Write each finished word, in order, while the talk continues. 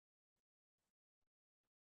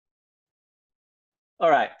All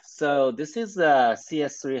right, so this is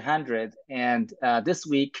CS300, and this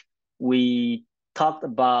week we talked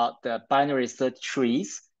about the binary search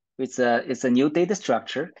trees. It's a new data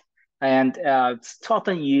structure, and it's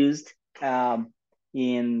often used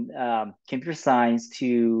in computer science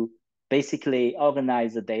to basically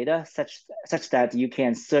organize the data such that you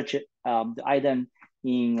can search the item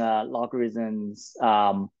in logarithms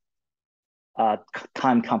time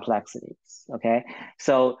complexities. Okay,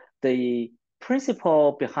 so the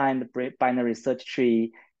principle behind the binary search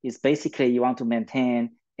tree is basically you want to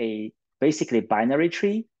maintain a basically binary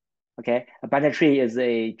tree. Okay, a binary tree is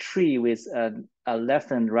a tree with a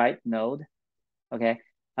left and right node. Okay,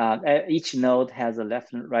 each node has a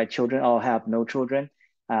left and right children or have no children,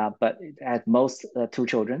 but at most two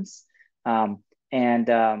childrens. Um, and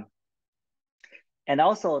um, and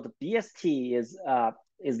also the BST is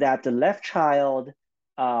that the left child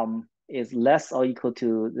is less or equal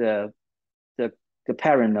to the, the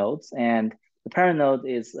parent nodes, and the parent node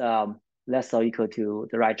is less or equal to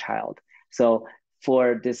the right child. So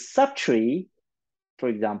for this subtree, for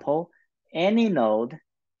example, any node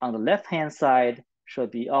on the left-hand side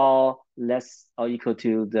should be all less or equal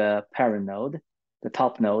to the parent node, the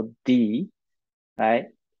top node D, right?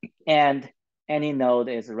 And any node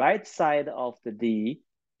is right side of the D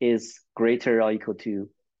is greater or equal to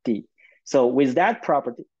D. So with that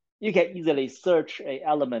property, you can easily search a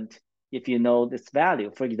element if you know this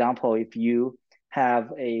value. For example, if you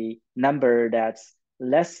have a number that's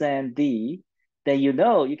less than D, then you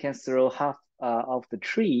know you can throw half of the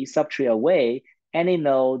tree, subtree away. Any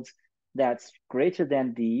nodes that's greater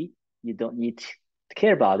than D, you don't need to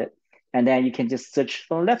care about it. And then you can just search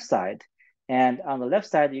from the left side. And on the left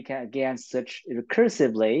side, you can again search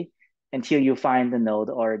recursively until you find the node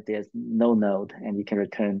or there's no node and you can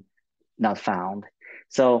return not found.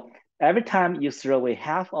 So every time you throw away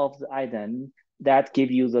half of the item, that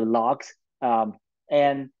gives you the logs and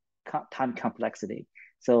time complexity.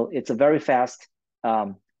 So it's a very fast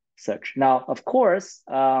search. Now, of course,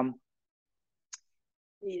 to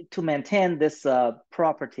maintain this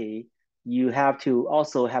property, you have to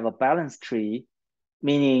also have a balanced tree,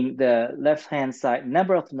 meaning the left-hand side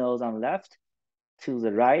number of nodes on the left to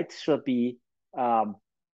the right should be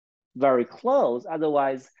very close.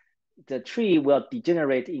 Otherwise, the tree will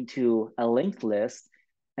degenerate into a linked list.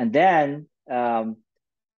 And then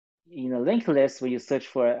in a linked list, when you search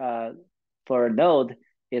for a node,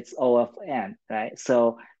 it's O of n, right?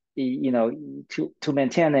 So to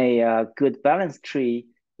maintain a good balanced tree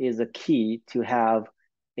is a key to have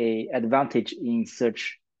a advantage in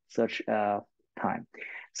search time.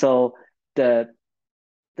 So the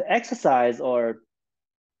exercise or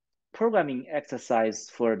programming exercise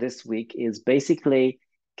for this week is basically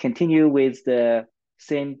continue with the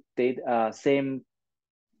same data, same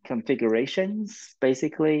configurations,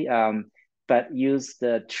 basically, but use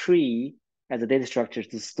the tree as a data structure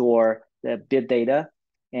to store the bit data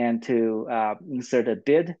and to insert a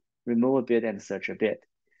bit, remove a bit, and search a bit.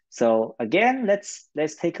 So again, let's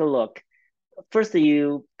take a look. First,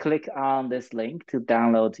 you click on this link to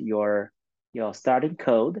download your starting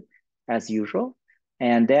code as usual.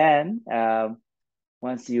 And then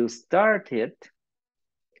once you start it,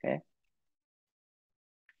 okay,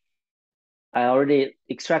 I already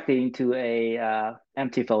extracted into a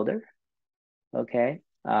empty folder, okay.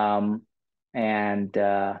 And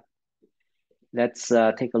let's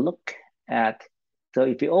take a look at, so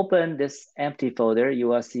if you open this empty folder, you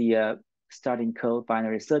will see a starting code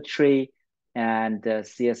binary search tree and the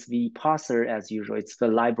CSV parser as usual. It's the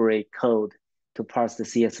library code to parse the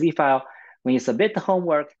CSV file. When you submit the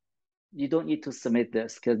homework, you don't need to submit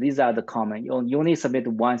this because these are the common. You only submit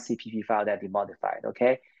one CPP file that you modified,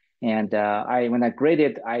 okay? And when I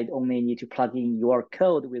graded, I only need to plug in your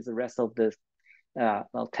code with the rest of the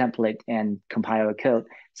template and compile a code.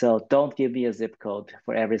 So don't give me a zip code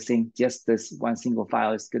for everything. Just this one single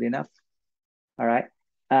file is good enough. All right.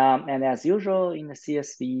 And as usual in the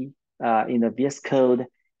CSV, in the VS Code,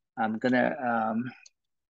 I'm gonna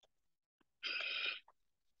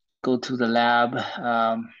go to the lab,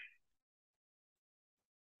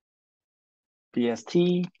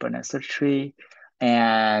 BST, Burnett search tree,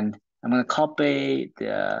 and I'm gonna copy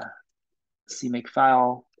the CMake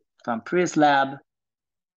file from previous lab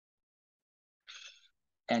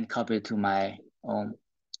and copy it to my own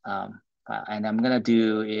file. And I'm gonna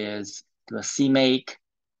do is do a CMake.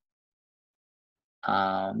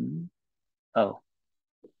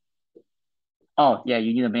 Oh yeah,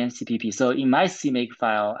 you need a main CPP. So in my CMake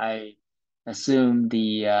file, I assume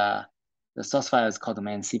the source file is called the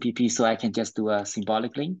main CPP, so I can just do a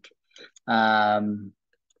symbolic link. Binary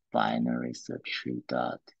search tree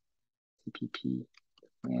dot CPP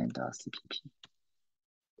main.cpp.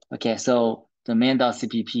 Okay, so the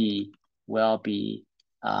main.cpp will be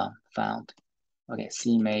found. Okay,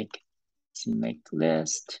 cmake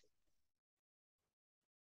list.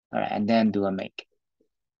 All right, and then do a make.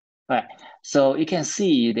 All right, so you can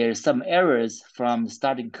see there's some errors from the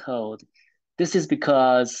starting code. This is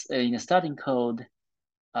because in the starting code,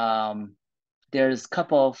 there's a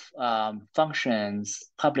couple of functions,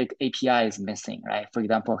 public API is missing, right? For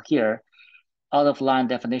example, here, out-of-line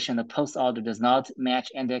definition of post order does not match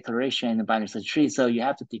end declaration in the binary search tree, so you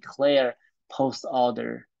have to declare post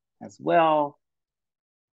order as well.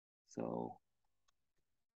 So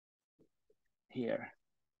here,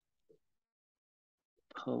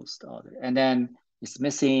 post order, and then it's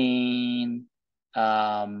missing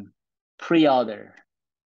pre-order.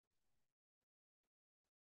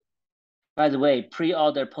 By the way,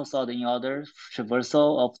 pre-order, post-order, in-order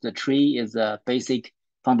traversal of the tree is a basic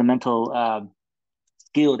fundamental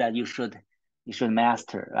skill that you should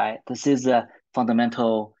master, right? This is a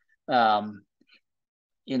fundamental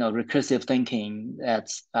recursive thinking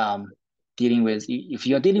that's dealing with, if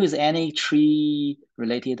you're dealing with any tree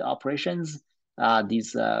related operations,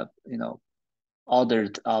 these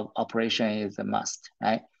ordered operation is a must,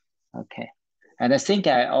 right? Okay. And I think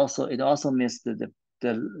it also missed the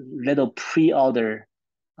little pre-order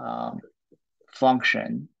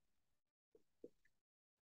function.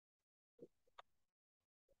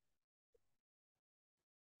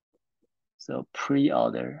 So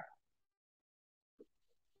pre-order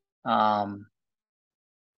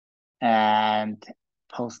and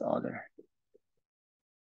post-order.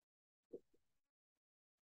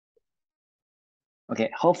 Okay,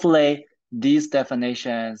 hopefully these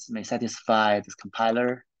definitions may satisfy this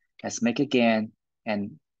compiler. Let's make again.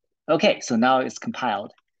 And okay, so now it's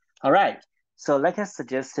compiled. All right, so like I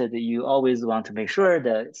suggested, you always want to make sure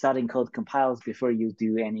the starting code compiles before you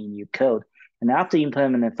do any new code. And after you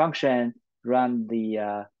implement a function, run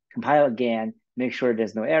the compile again, make sure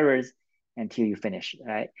there's no errors until you finish,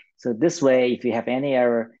 right? So this way, if you have any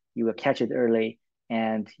error, you will catch it early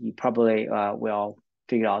and you probably will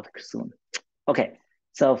figure out soon. Okay,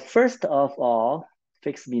 so first of all,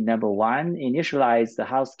 fix me number one, initialize the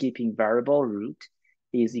housekeeping variable root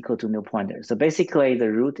is equal to new pointer. So basically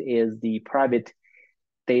the root is the private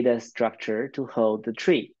data structure to hold the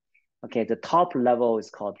tree. Okay, the top level is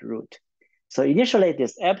called root. So initially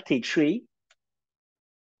this empty tree,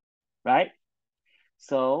 right?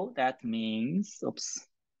 So that means, oops.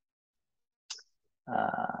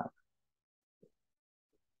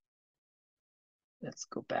 Let's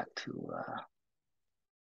go back to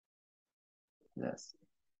this.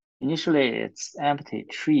 Initially it's empty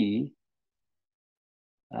tree.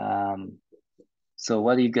 So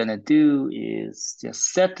what you're gonna do is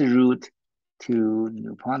just set the root to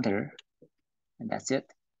new pointer, and that's it.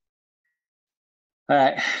 All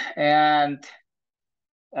right, and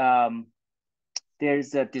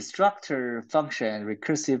there's a destructor function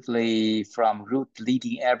recursively from root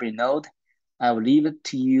leading every node. I will leave it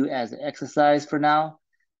to you as an exercise for now.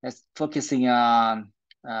 Let's focusing on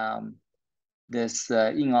this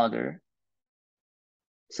in order.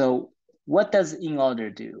 So what does in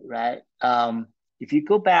order do, right? If you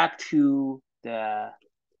go back to the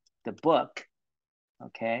book,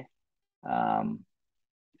 okay,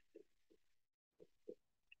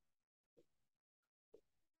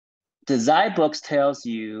 the Zai books tells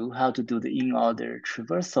you how to do the in order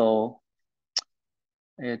traversal.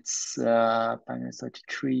 It's binary search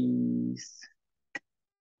trees.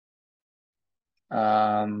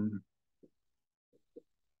 In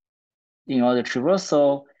order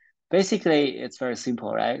traversal, basically it's very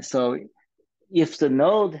simple, right? So if the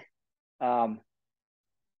node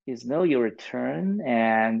is null, you return,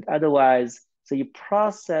 and otherwise, so you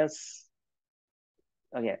process.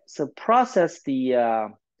 Okay, so process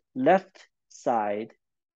the left side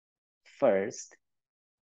first,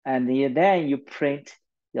 and then you print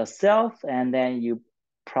yourself, and then you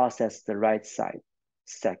process the right side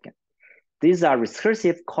second. These are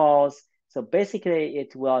recursive calls, so basically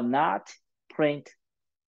it will not print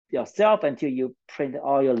yourself until you print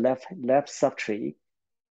all your left subtree.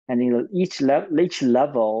 And in each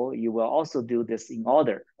level, you will also do this in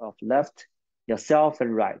order of left, yourself,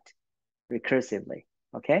 and right recursively.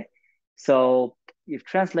 Okay, so if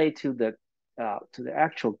translate to the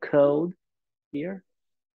actual code here.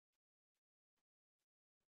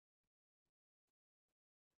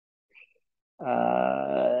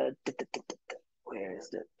 Where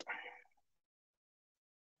is it?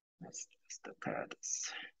 Let's look at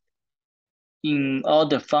this. In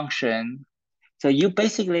order function, so you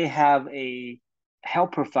basically have a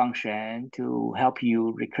helper function to help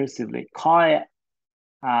you recursively call it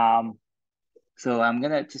So I'm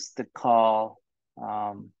gonna just call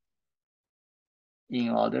in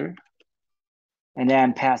order and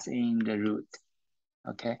then pass in the root.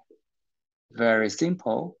 Okay, very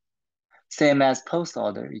simple. Same as post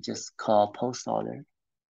order, you just call post order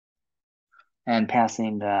and pass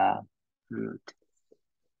in the root.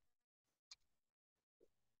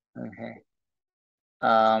 Okay.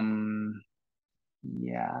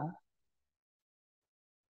 Yeah.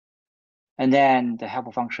 And then the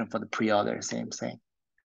helper function for the pre-order, same thing.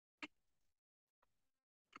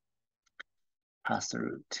 Pass the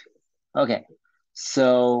root. Okay.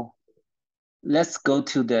 So let's go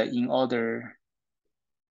to the in order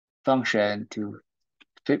function to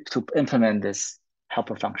implement this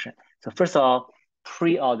helper function. So first of all,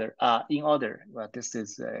 pre-order, in order. Well, this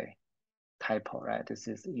is a typo, right? This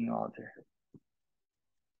is in order.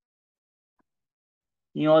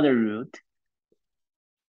 In order root.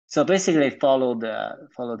 So basically follow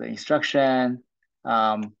the instruction.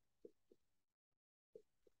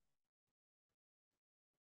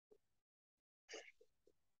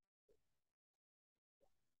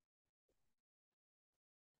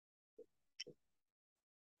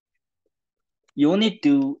 You only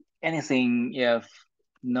do anything if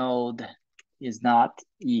node is not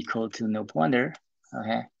equal to no pointer.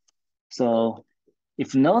 Okay. So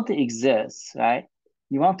if node exists, right,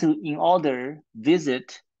 you want to in order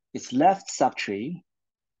visit its left subtree,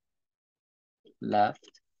 left,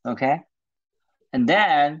 okay? And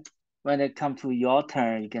then when it comes to your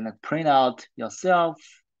turn, you're gonna print out yourself,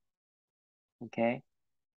 okay?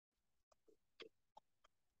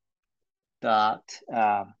 Dot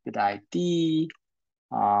with ID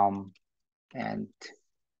and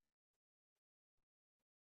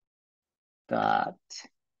dot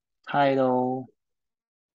title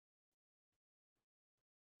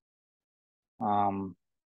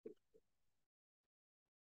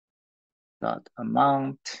dot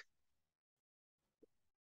amount.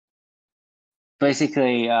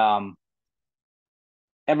 Basically,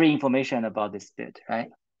 every information about this bit, right?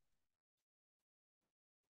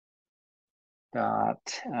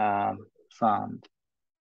 Dot found,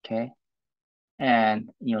 okay? And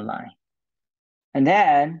new line. And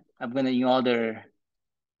then I'm gonna in order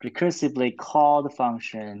recursively call the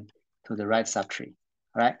function to the right subtree,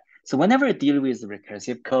 all right? So whenever you deal with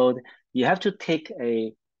recursive code, you have to take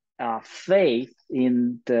a faith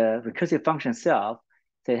in the recursive function itself.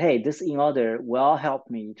 Say, hey, this in order will help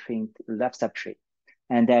me print the left subtree.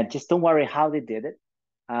 And then just don't worry how they did it.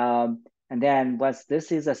 And then once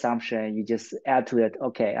this is assumption, you just add to it,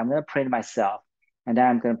 okay, I'm gonna print myself, and then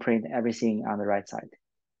I'm gonna print everything on the right side,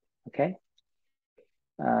 okay?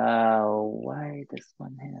 Why this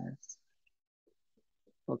one has,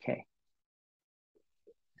 okay.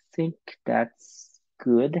 I think that's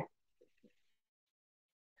good.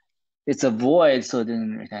 It's a void, so it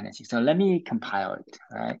didn't return anything. So let me compile it,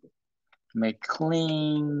 right? Make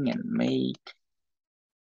clean and make.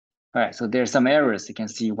 All right, so there's some errors. You can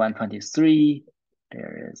see 123.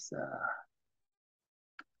 There is a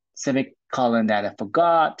semicolon that I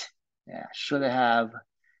forgot. Yeah, should have.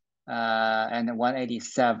 And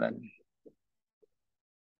 187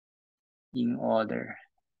 in order.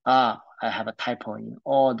 I have a typo in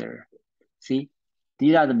order. See,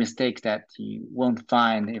 these are the mistakes that you won't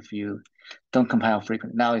find if you don't compile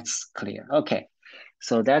frequently. Now it's clear. Okay,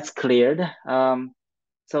 so that's cleared.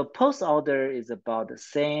 So post order is about the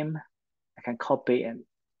same. I can copy and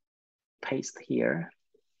paste here,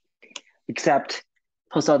 except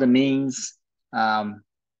post order means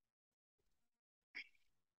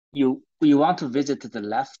you want to visit to the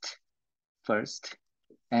left first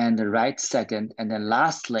and the right second, and then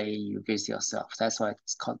lastly you visit yourself. That's why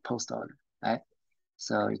it's called post order, right?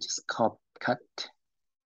 So you just cut,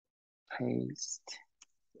 paste.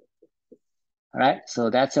 All right, so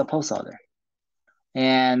that's your post order.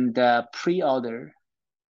 And pre-order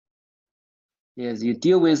is you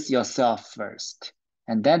deal with yourself first,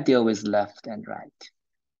 and then deal with left and right.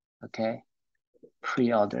 Okay,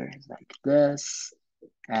 pre-order is like this,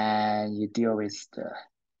 and you deal with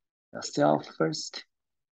yourself first,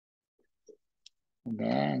 and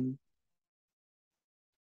then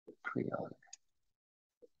pre-order.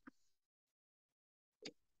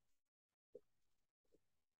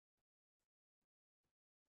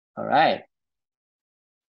 All right.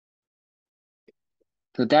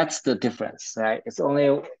 So that's the difference, right? It's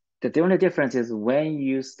only the only difference is when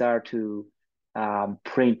you start to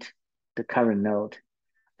print the current node,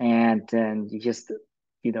 and then you just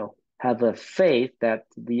have a faith that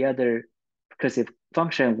the other recursive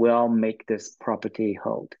function will make this property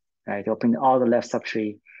hold, right? Open all the left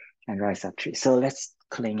subtree and right subtree. So let's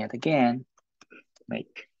clean it again.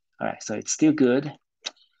 make. All right, so it's still good.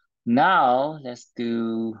 Now let's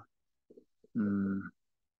do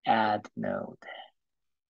add node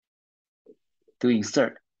to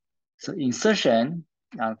insert. So insertion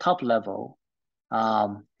on top level,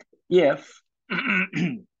 if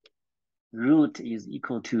root is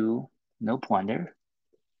equal to no pointer,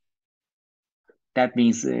 that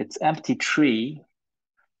means it's empty tree.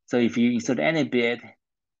 So if you insert any bit,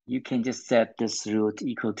 you can just set this root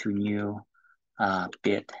equal to new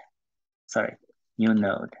new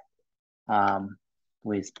node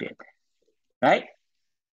with bit, right?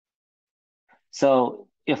 So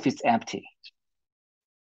if it's empty,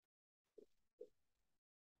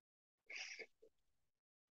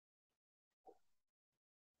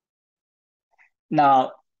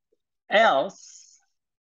 now else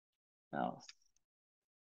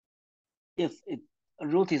if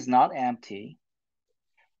root is not empty,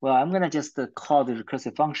 well, I'm gonna just call the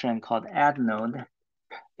recursive function called add node,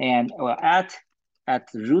 and well, at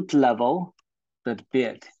root level the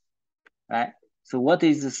bit, right? So what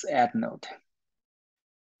is this add node?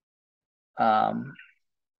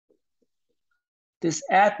 This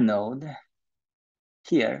add node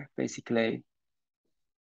here basically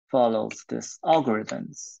follows this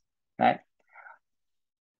algorithms, right?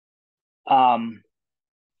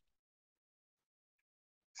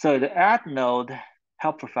 So the add node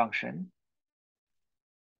helper function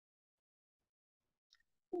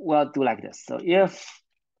will do like this. So if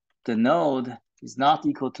the node is not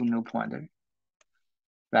equal to no pointer,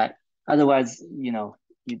 right? Otherwise, you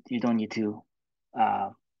don't need to,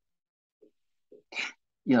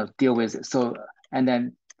 deal with it. So, and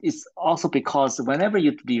then it's also because whenever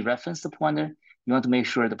you dereference the pointer, you want to make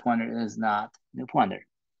sure the pointer is not no pointer.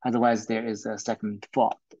 Otherwise, there is a second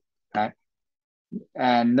fault, right?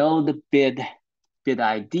 And know the bit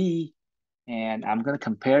ID, and I'm gonna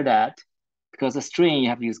compare that because a string you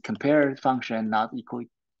have to use compare function, not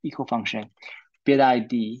equal function. Bit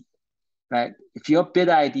ID, right? If your bit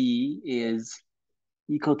ID is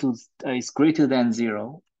equal to is greater than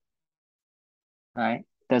 0, right?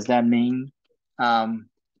 Does that mean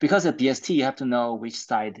because of BST, you have to know which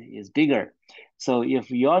side is bigger. So if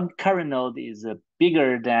your current node is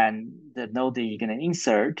bigger than the node that you're gonna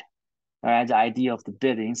insert, right? The ID of the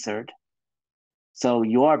bit insert. So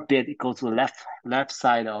your bit goes to the left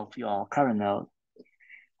side of your current node.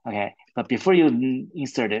 Okay, but before you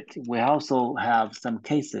insert it, we also have some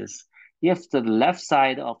cases. If the left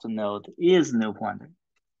side of the node is no pointer,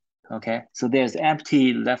 okay, so there's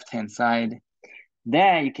empty left-hand side,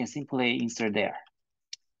 then you can simply insert there,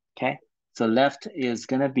 okay? So left is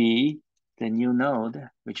gonna be the new node,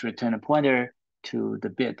 which return a pointer to the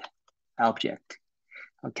bit object,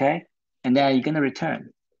 okay? And then you're gonna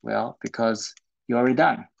return, well, because you're already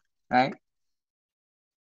done, right?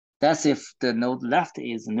 That's if the node left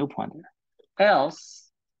is a no pointer.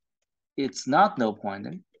 Else, it's not no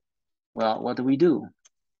pointer. Well, what do we do?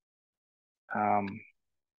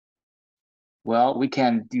 Well, we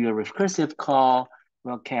can do a recursive call.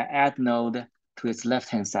 We can add node to its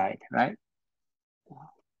left-hand side, right?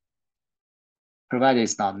 Provided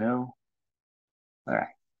it's not null. All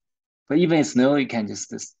right. But even it's null, you can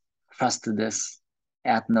just trust this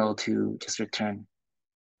add node to just return.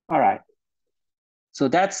 All right. So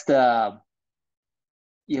that's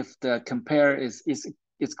if the compare is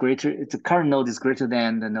greater, if the current node is greater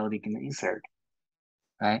than the node you can insert,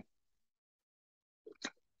 right?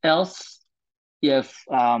 Else, if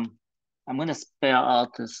I'm going to spell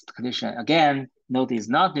out this condition again, node is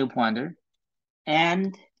not new pointer,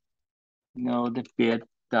 and node bit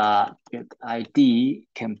ID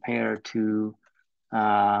compared to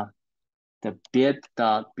the bit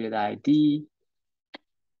ID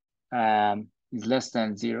is less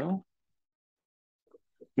than 0.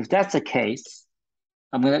 If that's the case,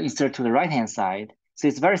 I'm going to insert to the right-hand side. So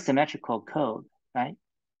it's very symmetrical code, right?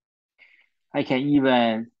 I can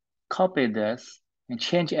even copy this and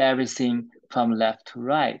change everything from left to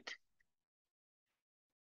right.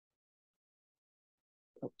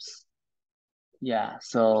 Oops. Yeah,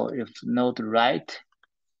 so if node right,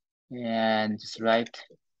 and just write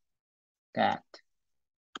that.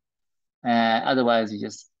 Otherwise, you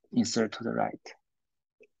just insert to the right.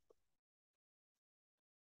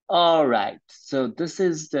 All right, so this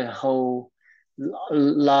is the whole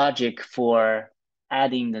logic for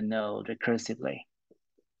adding the node recursively.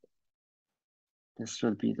 This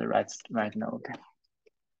should be the right node.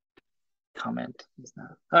 Comment is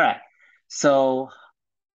not. All right, so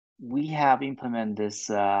we have implemented this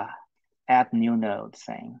add new node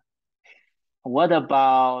thing. What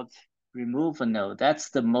about remove a node? That's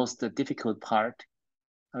the most difficult part.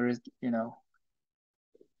 Or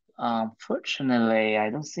Unfortunately, I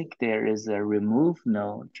don't think there is a remove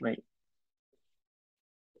node. Wait.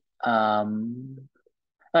 All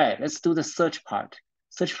right, let's do the search part.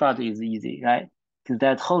 Search part is easy, right? Because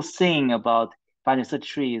that whole thing about finding search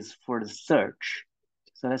tree is for the search.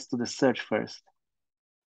 So let's do the search first.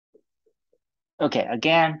 Okay,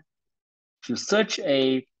 again, to search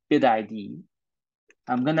a bit ID,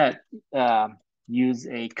 I'm gonna use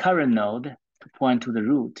a current node to point to the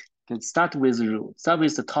root. To start with root, start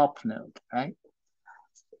with the top node, right?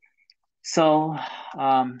 So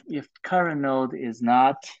if current node is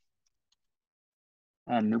not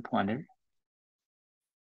a new pointer,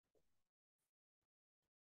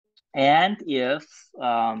 and if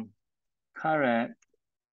current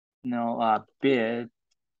bit,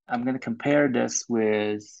 I'm going to compare this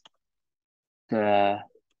with the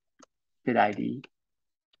bit ID.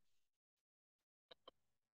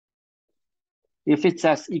 If it's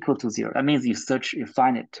as equal to 0, that means you search, you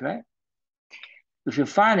find it, right? If you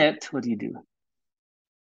find it, what do?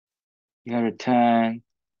 You return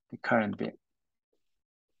the current bit.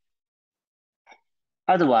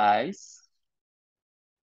 Otherwise,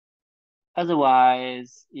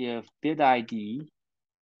 if bit ID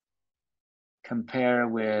compare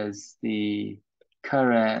with the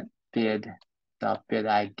current bit dot bit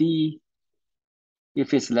ID,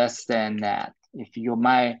 if it's less than that, if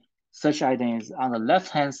my search item is on the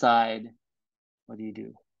left-hand side, what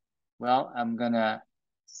do? Well, I'm gonna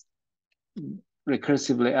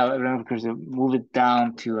recursively move it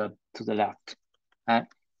down to the left. Right?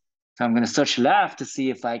 So I'm gonna search left to see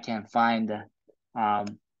if I can find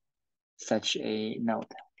such a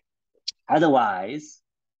node. Otherwise,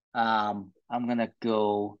 I'm gonna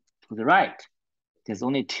go to the right. There's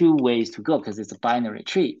only two ways to go because it's a binary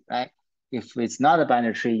tree, right? If it's not a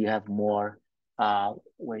binary tree, you have more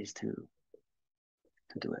ways to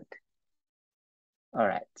do it. All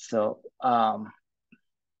right, so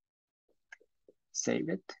save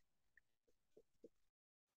it.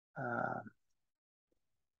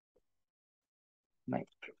 Make.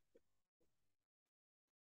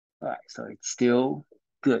 All right, so it's still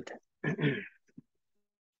good.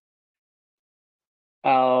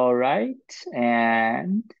 All right,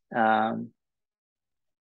 and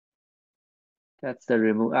that's the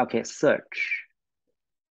remove. Okay, search.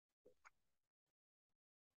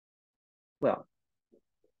 Well,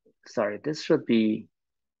 sorry, this should be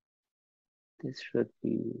the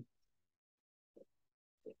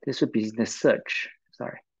search.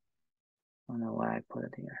 Sorry, I don't know why I put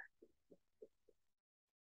it here.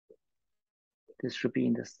 This should be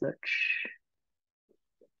in the search.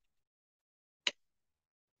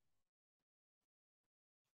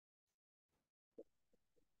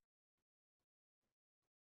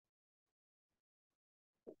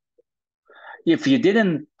 If you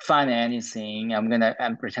didn't find anything, I'm gonna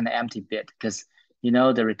return an empty bit because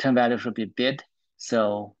the return value should be bit.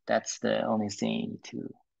 So that's the only thing to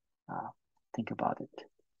think about it.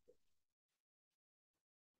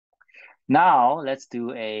 Now let's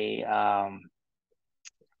do a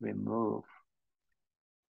remove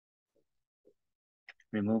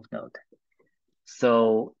node.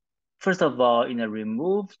 So first of all, in a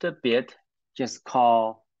removed bit, just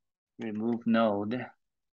call remove node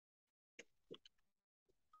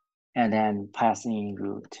and then pass in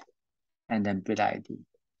root and then bit ID.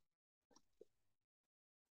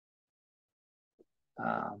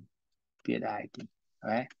 Bit ID,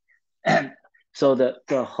 right? So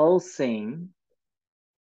the whole thing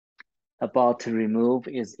about to remove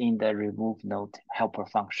is in the remove node helper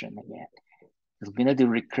function again. Because we're gonna do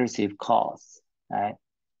recursive calls, right?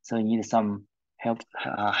 So you need some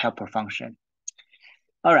helper function.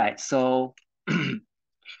 All right, so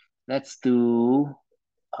let's do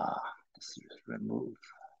let's remove.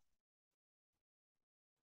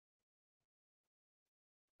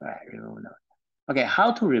 All right, remove node. Okay,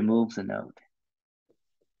 how to remove the node?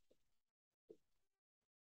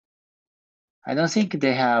 I don't think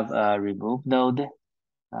they have a remove node,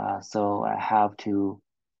 so I have to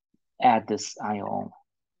add this on your own.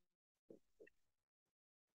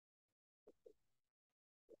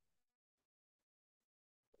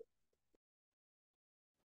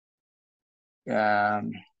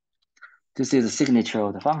 This is the signature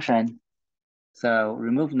of the function. So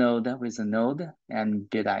remove node with a node and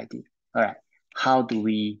bit ID. All right, how do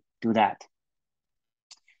we do that?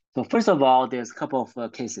 So first of all, there's a couple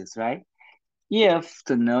of cases, right? If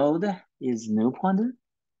the node is new pointer,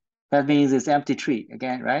 that means it's empty tree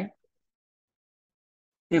again, right?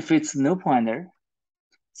 If it's new pointer,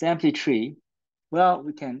 it's empty tree, well,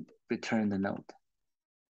 we can return the node.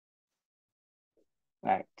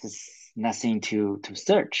 right? There's nothing to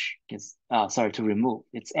search. It's sorry, to remove.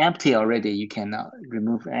 It's empty already. You cannot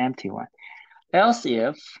remove an empty one. Else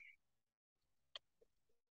if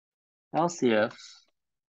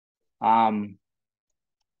um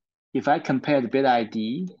if I compare the bit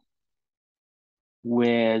ID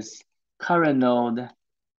with current node,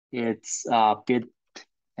 it's bit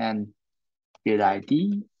and bit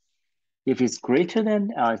ID. If it's greater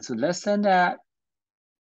than or it's less than that,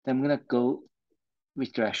 then I'm gonna go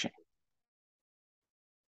which direction?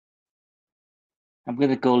 I'm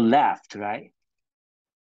gonna go left, right?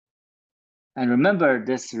 And remember,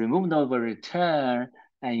 this remove node will return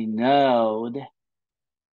a node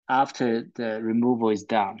after the removal is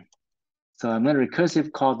done. So I'm going to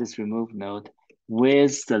recursive call this remove node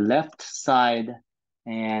with the left side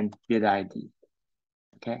and bit ID.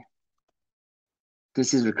 Okay.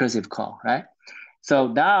 This is recursive call, right? So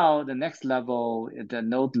now the next level, the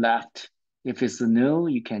node left, if it's new,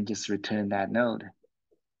 you can just return that node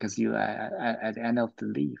because you are at the end of the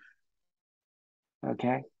leaf.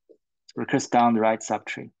 Okay. Recurse down the right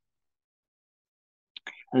subtree,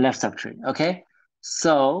 left subtree. Okay.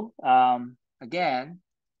 So again,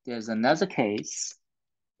 there's another case.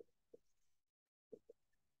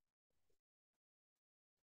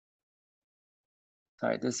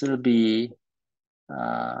 Sorry, this will be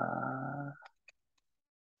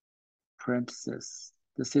parenthesis.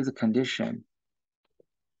 This is a condition.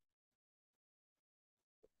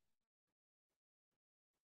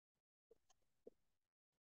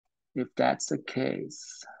 If that's the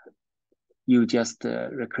case, you just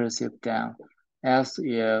recursive down. Else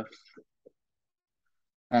if,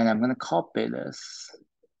 and I'm gonna copy this.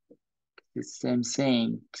 It's the same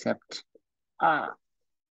thing, except, ah,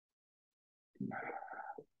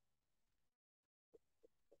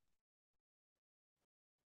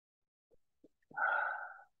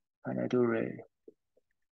 when I do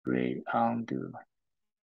undo.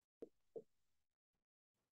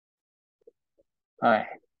 All right,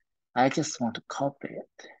 I just want to copy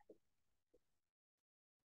it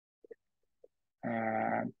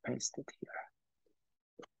and paste it here.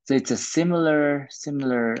 So it's a similar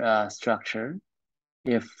structure.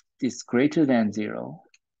 If it's greater than 0,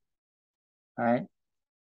 right?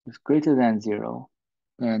 If greater than 0,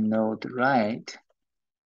 then node right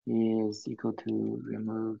is equal to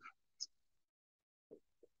remove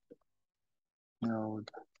node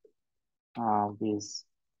with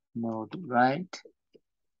node right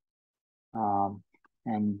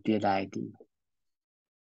and bit ID.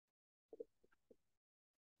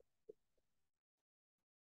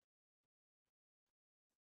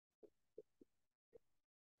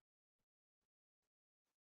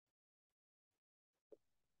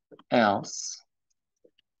 Else,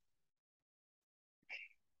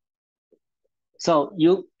 so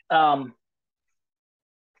you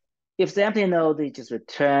if the empty node, you just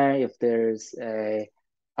return. If there's a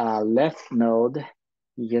left node,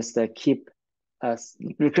 you just keep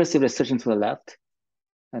recursively searching to the left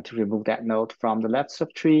and to remove that node from the left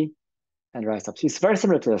subtree and right subtree. It's very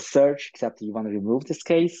similar to a search, except you want to remove this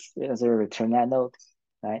case as a return that node,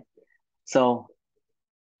 right? So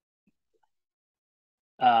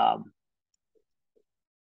um,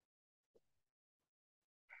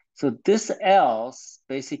 so this else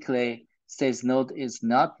basically says node is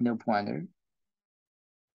not null pointer.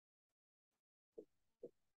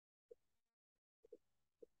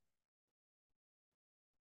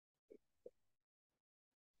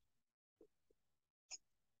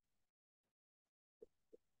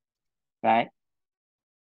 Right?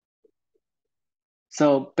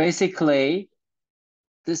 So basically,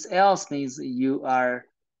 this else means your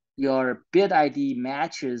bit ID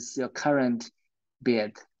matches your current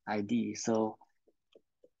bit ID. So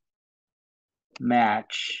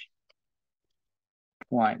match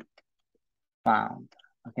point found.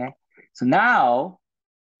 Okay. So now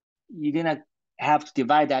you're gonna have to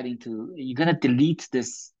divide that into, you're gonna delete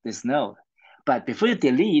this node. But before you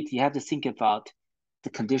delete, you have to think about the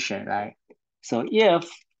condition, right? So if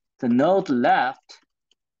the node left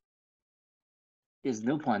is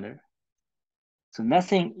null pointer, so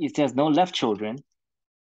nothing, it says no left children,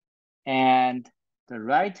 and the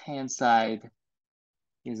right hand side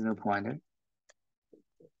is null pointer.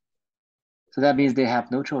 So that means they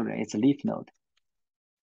have no children. It's a leaf node.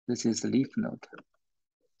 This is the leaf node.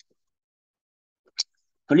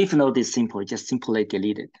 The leaf node is simple, just simply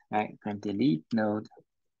delete it, right? From delete node,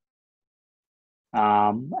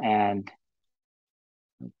 and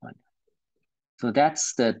so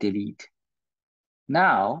that's the delete.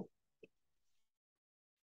 Now,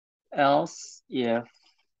 else if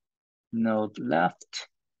node left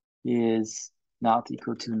is not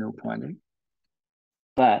equal to null pointer,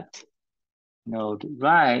 but node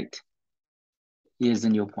right is the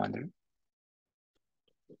new pointer.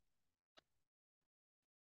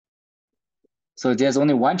 So there's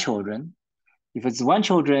only one children. If it's one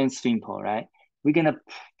children, it's simple, right? We're gonna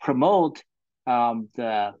promote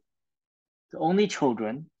the only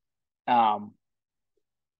children um,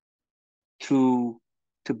 to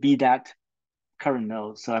be that current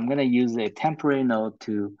node. So I'm gonna use a temporary node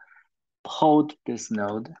to hold this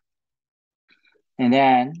node, and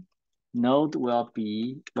then node will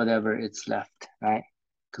be whatever it's left, right?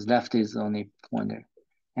 Because left is only pointer,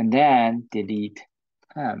 and then delete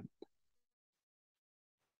temp.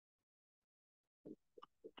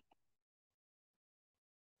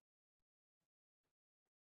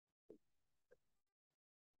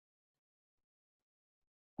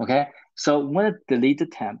 Okay, so I'm gonna delete the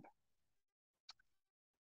temp.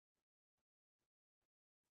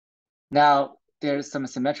 Now there's some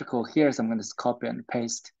symmetrical here, so I'm gonna just copy and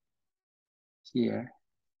paste here.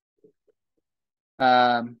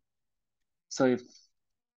 So if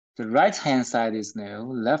the right hand side is new,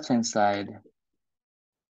 left hand side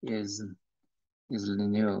is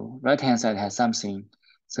new. Right hand side has something,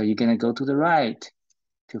 so you're gonna go to the right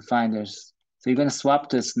to find this. So you're gonna swap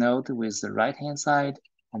this node with the right hand side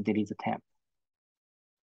and delete the temp.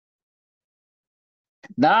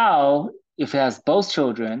 Now, if it has both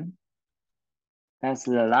children, that's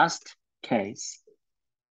the last case.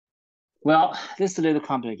 Well, this is a little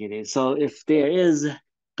complicated. So if there is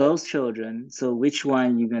both children, so which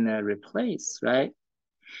one you're gonna replace, right?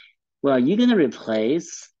 Well, you're gonna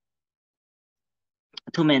replace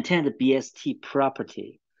to maintain the BST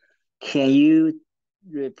property. Can you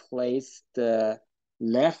replace the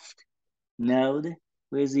left node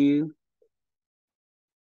with you?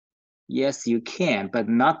 Yes, you can, but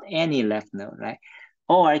not any left node, right?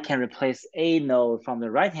 Or I can replace a node from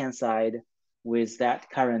the right-hand side with that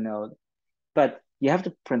current node. But you have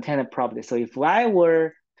to pretend a property. So if I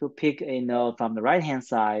were to pick a node from the right-hand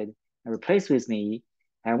side and replace with me,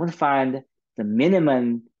 I want to find the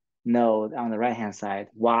minimum node on the right-hand side.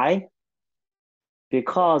 Why?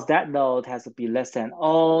 Because that node has to be less than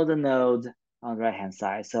all the nodes on the right-hand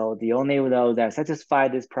side. So the only node that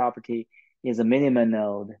satisfies this property is a minimum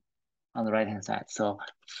node on the right-hand side. So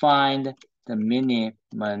find the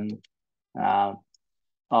minimum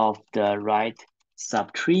of the right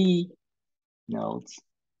subtree nodes,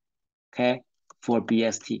 okay, for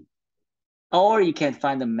BST. Or you can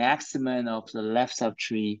find the maximum of the left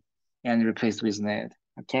subtree and replace with node,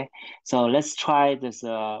 okay? So let's try this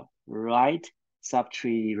right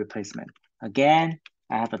subtree replacement. Again,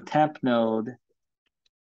 I have a temp node,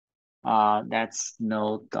 that's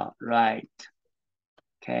node dot right,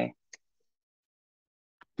 okay?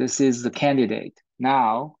 This is the candidate.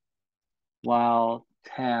 Now, while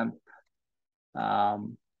temp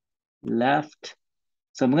left,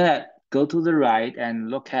 so I'm gonna go to the right and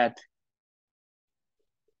look at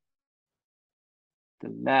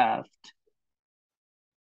the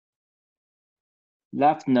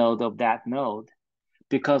left node of that node.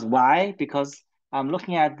 Because why? Because I'm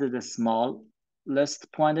looking at the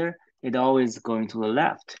smallest pointer, it always going to the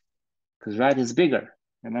left because right is bigger,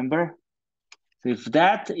 remember? So if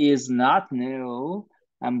that is not new,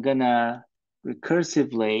 I'm gonna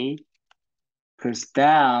recursively curse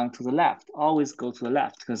down to the left, always go to the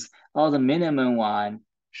left because all the minimum one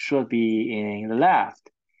should be in the left.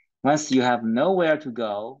 Once you have nowhere to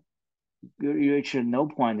go, you reach a no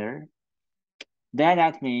pointer, then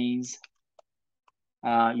that means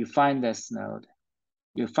you find this node.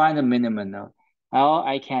 You find the minimum node. Now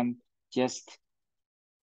I can just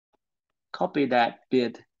copy that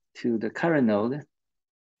bit to the current node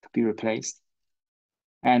to be replaced.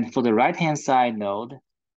 And for the right-hand side node,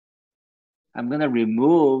 I'm gonna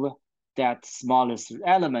remove that smallest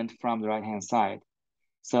element from the right-hand side.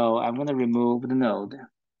 So I'm gonna remove the node.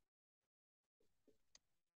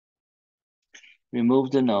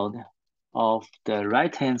 Remove the node of the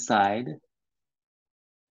right-hand side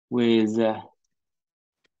with the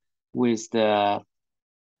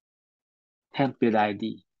temp bit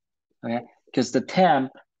ID. Okay, because the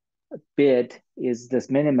temp bit is this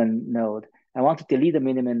minimum node. I want to delete the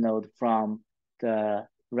minimum node from the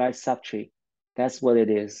right subtree. That's what it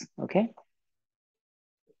is, okay?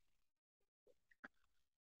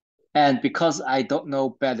 And because I don't know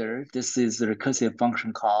better, this is the recursive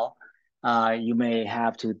function call. You may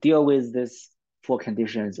have to deal with this for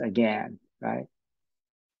conditions again, right?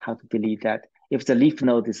 How to delete that. If the leaf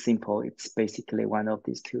node is simple, it's basically one of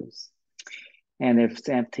these twos. And if it's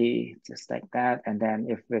empty, just like that. And then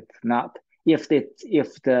if it's not, if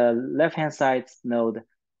the left-hand side node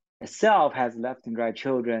itself has left and right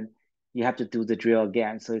children, you have to do the drill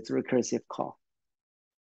again. So it's a recursive call.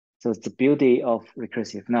 So it's the beauty of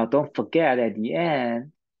recursive. Now, don't forget at the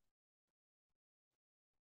end,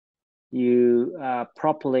 you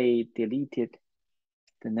properly deleted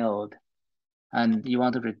the node and you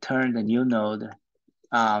want to return the new node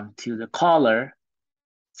to the caller.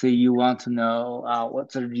 So you want to know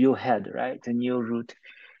what's the new head, right? The new root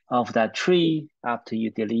of that tree after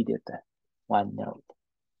you deleted one node.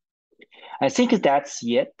 I think that's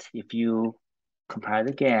it. If you compile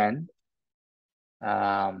again,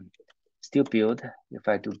 still build. If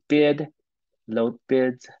I do bid, load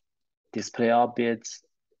bids, display all bids,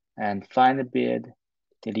 and find a bid,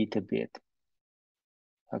 delete a bid.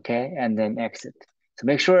 Okay, and then exit. So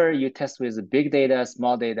make sure you test with big data,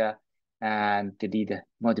 small data, and delete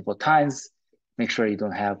multiple times. Make sure you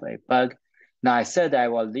don't have a bug. Now I said I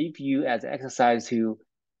will leave you as an exercise to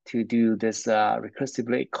do this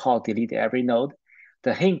recursively call delete every node.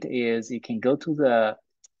 The hint is you can go to the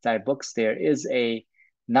side books. There is a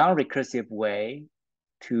non-recursive way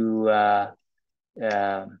to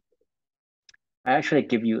I actually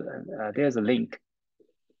give you there's a link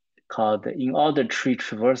called in order tree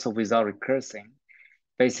traversal without recursing.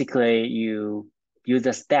 Basically, you use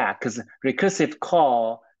a stack because recursive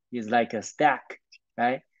call is like a stack,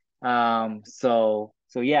 right? So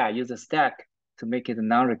yeah, use a stack to make it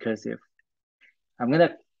non-recursive. I'm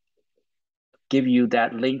gonna give you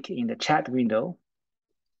that link in the chat window,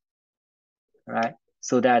 right?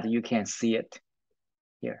 So that you can see it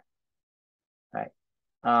here, right?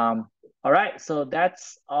 All right, so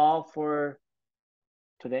that's all for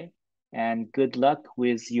today, and good luck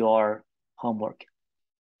with your homework.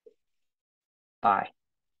 Bye.